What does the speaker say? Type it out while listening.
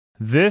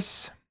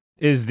This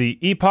is the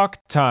Epoch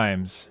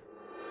Times.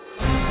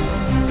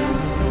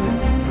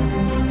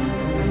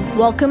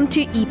 Welcome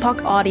to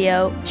Epoch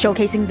Audio,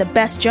 showcasing the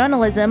best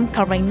journalism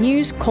covering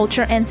news,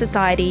 culture, and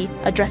society,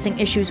 addressing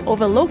issues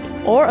overlooked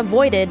or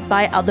avoided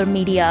by other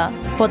media.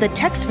 For the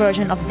text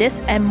version of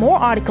this and more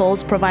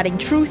articles providing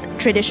truth,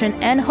 tradition,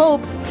 and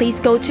hope, please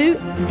go to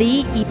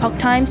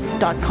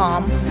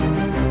theepochtimes.com.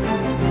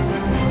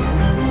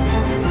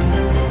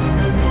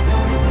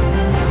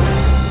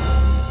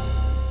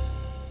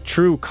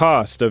 True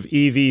cost of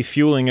EV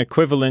fueling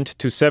equivalent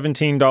to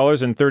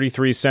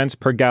 $17.33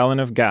 per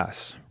gallon of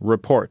gas.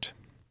 Report.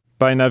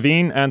 By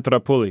Naveen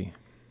Antrapulli.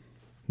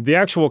 The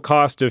actual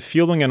cost of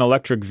fueling an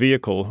electric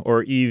vehicle,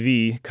 or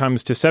EV,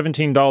 comes to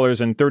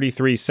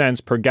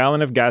 $17.33 per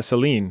gallon of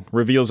gasoline,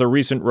 reveals a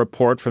recent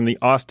report from the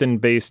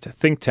Austin-based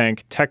think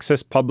tank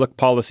Texas Public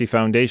Policy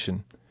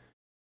Foundation.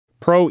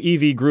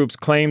 Pro-EV groups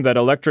claim that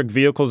electric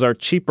vehicles are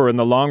cheaper in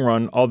the long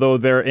run, although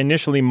they're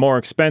initially more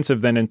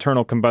expensive than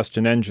internal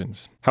combustion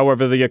engines.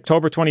 However, the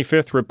October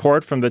 25th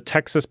report from the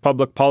Texas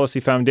Public Policy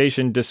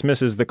Foundation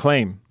dismisses the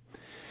claim.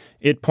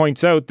 It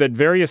points out that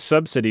various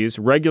subsidies,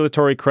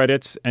 regulatory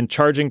credits, and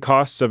charging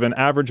costs of an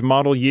average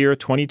model year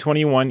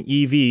 2021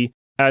 EV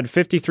add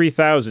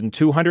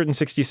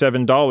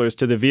 $53,267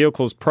 to the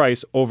vehicle's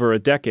price over a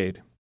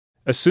decade.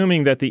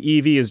 Assuming that the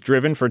EV is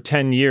driven for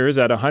 10 years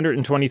at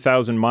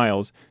 120,000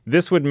 miles,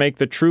 this would make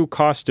the true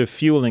cost of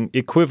fueling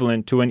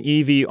equivalent to an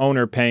EV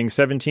owner paying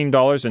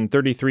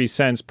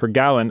 $17.33 per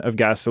gallon of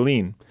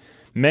gasoline,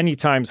 many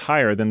times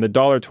higher than the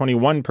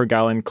 $1.21 per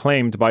gallon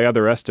claimed by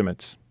other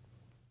estimates.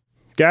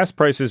 Gas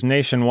prices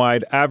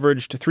nationwide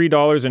averaged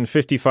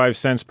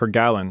 $3.55 per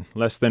gallon,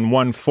 less than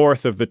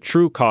one-fourth of the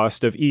true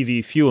cost of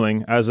EV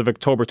fueling as of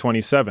October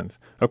 27th,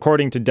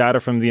 according to data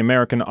from the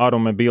American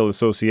Automobile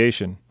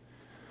Association.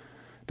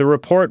 The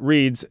report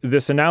reads,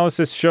 "This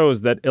analysis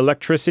shows that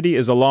electricity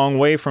is a long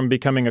way from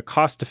becoming a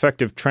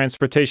cost-effective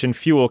transportation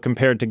fuel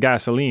compared to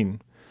gasoline.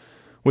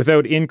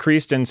 Without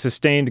increased and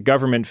sustained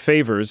government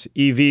favors,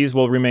 EVs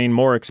will remain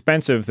more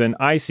expensive than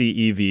ICE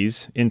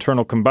EVs,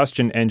 internal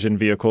combustion engine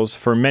vehicles,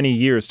 for many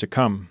years to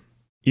come.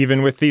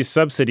 Even with these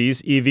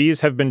subsidies,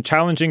 EVs have been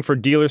challenging for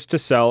dealers to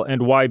sell,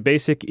 and why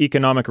basic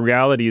economic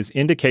realities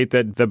indicate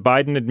that the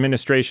Biden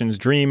administration's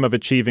dream of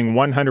achieving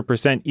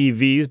 100%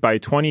 EVs by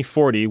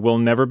 2040 will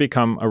never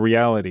become a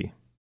reality."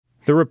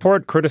 The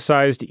report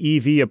criticized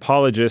EV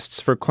apologists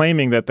for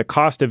claiming that the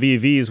cost of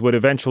EVs would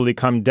eventually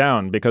come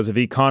down because of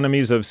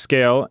economies of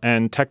scale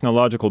and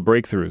technological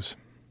breakthroughs.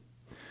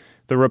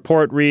 The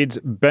report reads,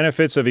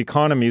 "Benefits of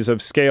economies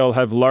of scale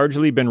have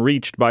largely been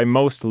reached by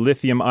most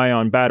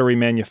lithium-ion battery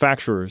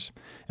manufacturers,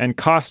 and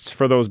costs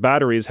for those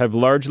batteries have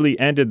largely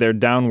ended their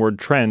downward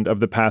trend of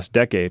the past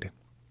decade.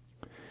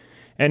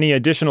 Any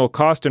additional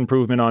cost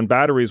improvement on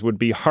batteries would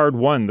be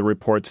hard-won," the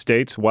report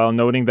states, while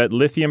noting that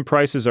lithium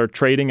prices are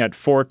trading at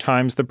 4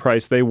 times the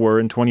price they were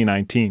in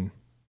 2019.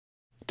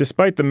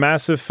 Despite the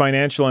massive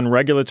financial and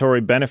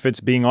regulatory benefits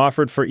being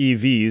offered for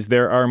EVs,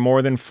 there are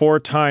more than 4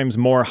 times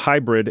more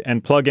hybrid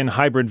and plug-in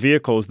hybrid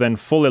vehicles than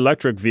full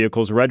electric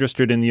vehicles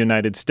registered in the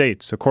United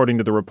States, according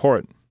to the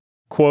report.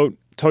 Quote,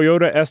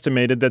 "Toyota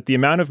estimated that the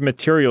amount of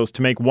materials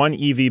to make one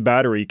EV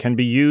battery can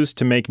be used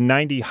to make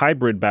 90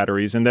 hybrid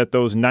batteries, and that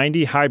those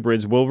 90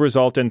 hybrids will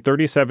result in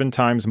 37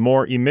 times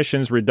more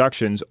emissions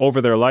reductions over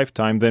their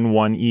lifetime than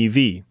one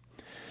EV.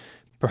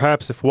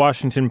 Perhaps if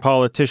Washington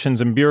politicians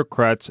and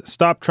bureaucrats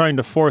stop trying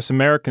to force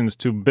Americans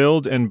to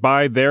build and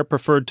buy their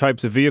preferred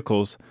types of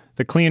vehicles,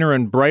 the cleaner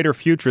and brighter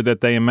future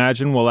that they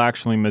imagine will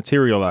actually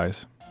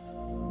materialize."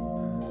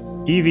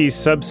 EV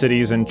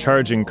subsidies and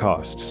charging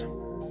costs.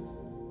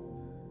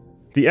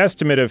 The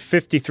estimate of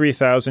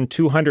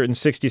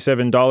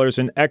 $53,267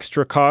 in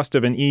extra cost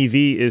of an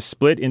EV is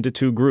split into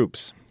 2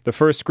 groups. The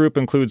first group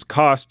includes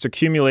costs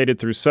accumulated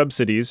through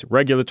subsidies,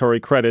 regulatory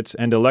credits,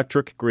 and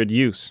electric grid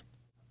use.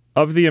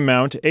 Of the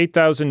amount,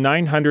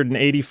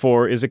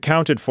 $8,984 is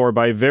accounted for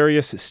by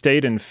various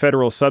state and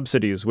federal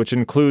subsidies, which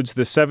includes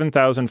the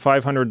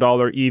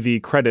 $7,500 EV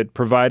credit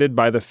provided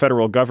by the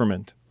federal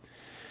government.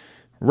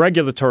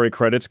 Regulatory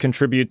credits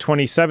contribute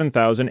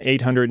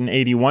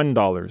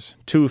 $27,881.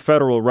 2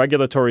 federal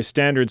regulatory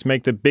standards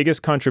make the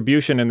biggest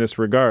contribution in this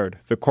regard: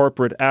 the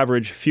corporate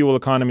average fuel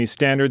economy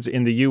standards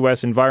in the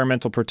U.S.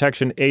 Environmental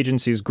Protection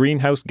Agency's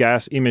greenhouse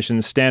gas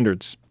emissions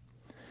standards.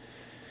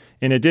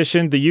 In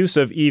addition, the use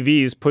of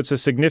EVs puts a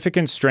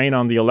significant strain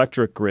on the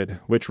electric grid,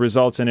 which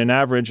results in an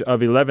average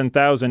of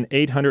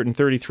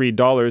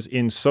 $11,833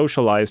 in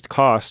socialized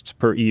costs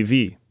per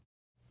EV.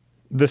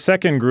 The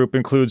second group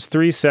includes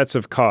 3 sets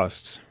of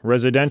costs: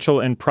 residential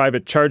and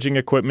private charging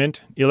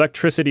equipment,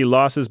 electricity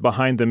losses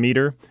behind the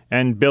meter,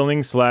 and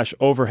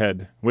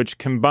billing/overhead, which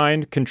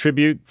combined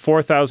contribute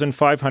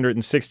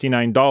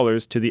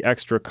 $4,569 to the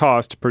extra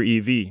cost per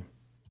EV.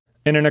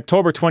 In an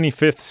October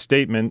 25th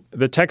statement,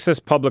 the Texas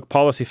Public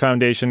Policy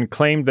Foundation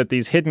claimed that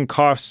these hidden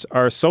costs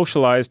are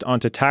socialized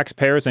onto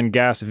taxpayers and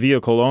gas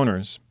vehicle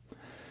owners.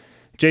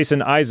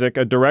 Jason Isaac,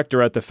 a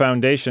director at the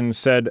foundation,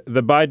 said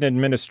the Biden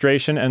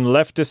administration and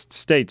leftist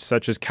states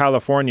such as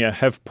California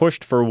have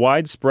pushed for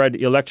widespread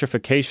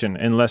electrification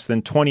in less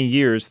than 20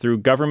 years through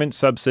government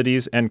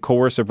subsidies and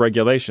coercive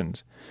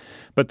regulations.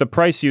 But the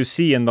price you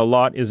see in the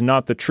lot is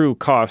not the true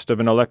cost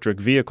of an electric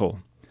vehicle.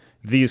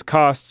 These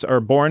costs are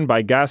borne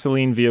by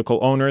gasoline vehicle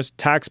owners,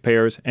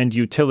 taxpayers, and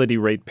utility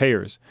rate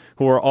payers,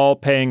 who are all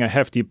paying a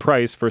hefty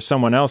price for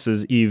someone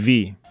else's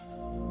EV.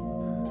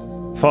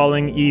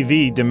 Falling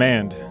EV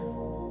demand.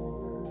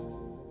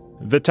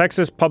 The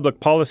Texas Public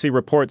Policy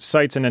Report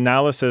cites an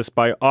analysis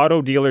by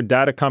auto dealer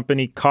data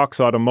company Cox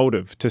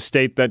Automotive to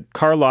state that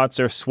car lots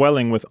are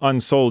swelling with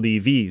unsold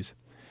EVs.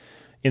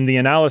 In the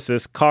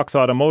analysis, Cox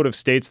Automotive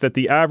states that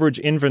the average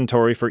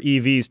inventory for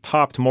EVs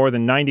topped more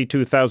than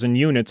 92,000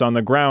 units on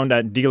the ground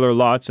at dealer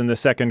lots in the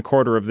second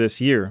quarter of this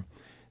year.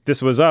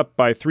 This was up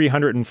by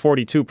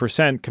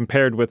 342%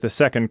 compared with the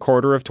second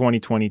quarter of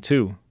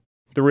 2022.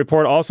 The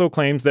report also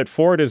claims that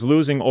Ford is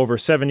losing over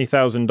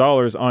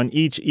 $70,000 on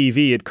each EV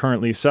it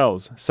currently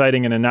sells,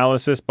 citing an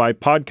analysis by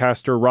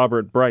podcaster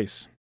Robert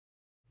Bryce.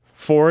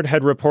 Ford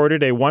had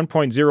reported a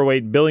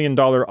 $1.08 billion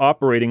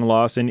operating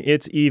loss in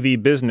its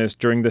EV business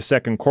during the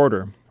second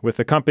quarter, with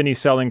the company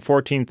selling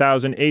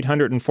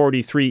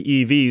 14,843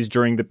 EVs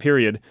during the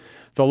period.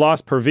 The loss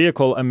per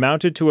vehicle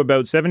amounted to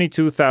about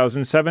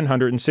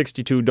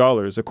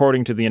 $72,762,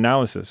 according to the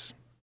analysis.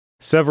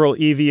 Several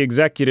EV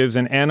executives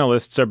and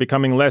analysts are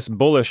becoming less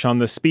bullish on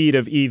the speed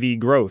of EV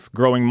growth,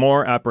 growing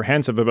more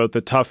apprehensive about the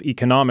tough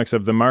economics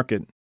of the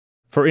market.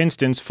 For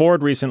instance,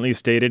 Ford recently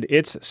stated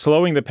it's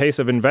slowing the pace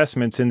of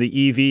investments in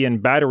the EV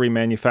and battery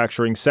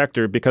manufacturing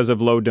sector because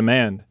of low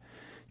demand.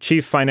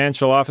 Chief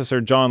Financial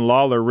Officer John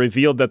Lawler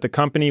revealed that the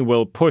company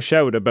will push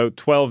out about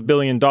 $12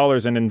 billion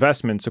in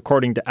investments,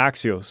 according to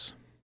Axios.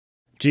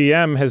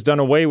 GM has done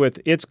away with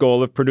its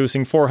goal of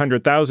producing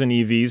 400,000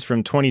 EVs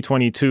from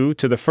 2022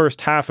 to the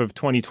first half of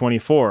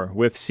 2024,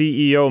 with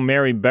CEO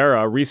Mary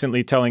Barra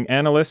recently telling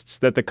analysts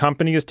that the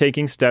company is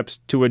taking steps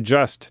to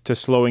adjust to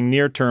slowing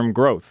near-term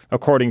growth,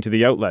 according to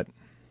the outlet.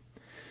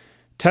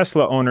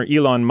 Tesla owner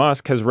Elon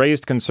Musk has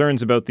raised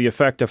concerns about the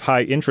effect of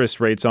high interest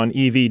rates on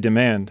EV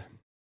demand.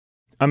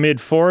 Amid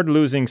Ford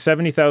losing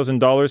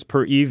 $70,000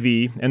 per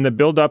EV and the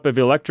buildup of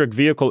electric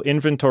vehicle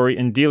inventory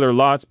in dealer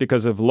lots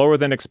because of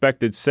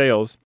lower-than-expected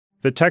sales,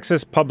 the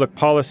Texas Public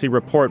Policy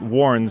Report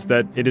warns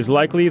that it is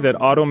likely that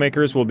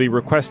automakers will be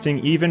requesting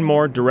even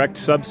more direct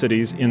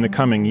subsidies in the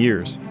coming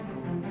years.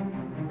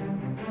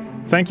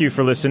 Thank you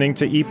for listening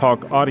to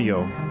Epoch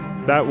Audio.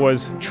 That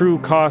was True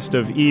Cost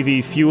of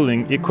EV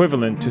Fueling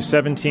Equivalent to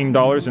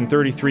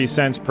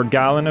 $17.33 per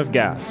Gallon of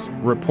Gas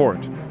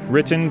report,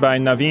 written by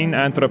Naveen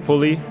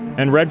Anthrapulli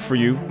and read for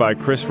you by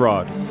Chris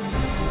Rod.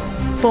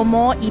 For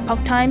more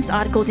Epoch Times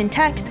articles in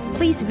text,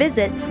 please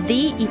visit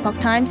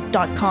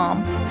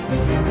theepochtimes.com.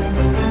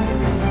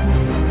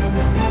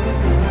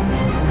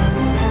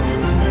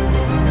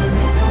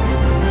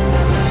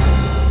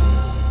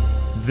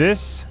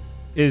 This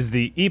is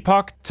the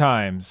Epoch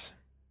Times.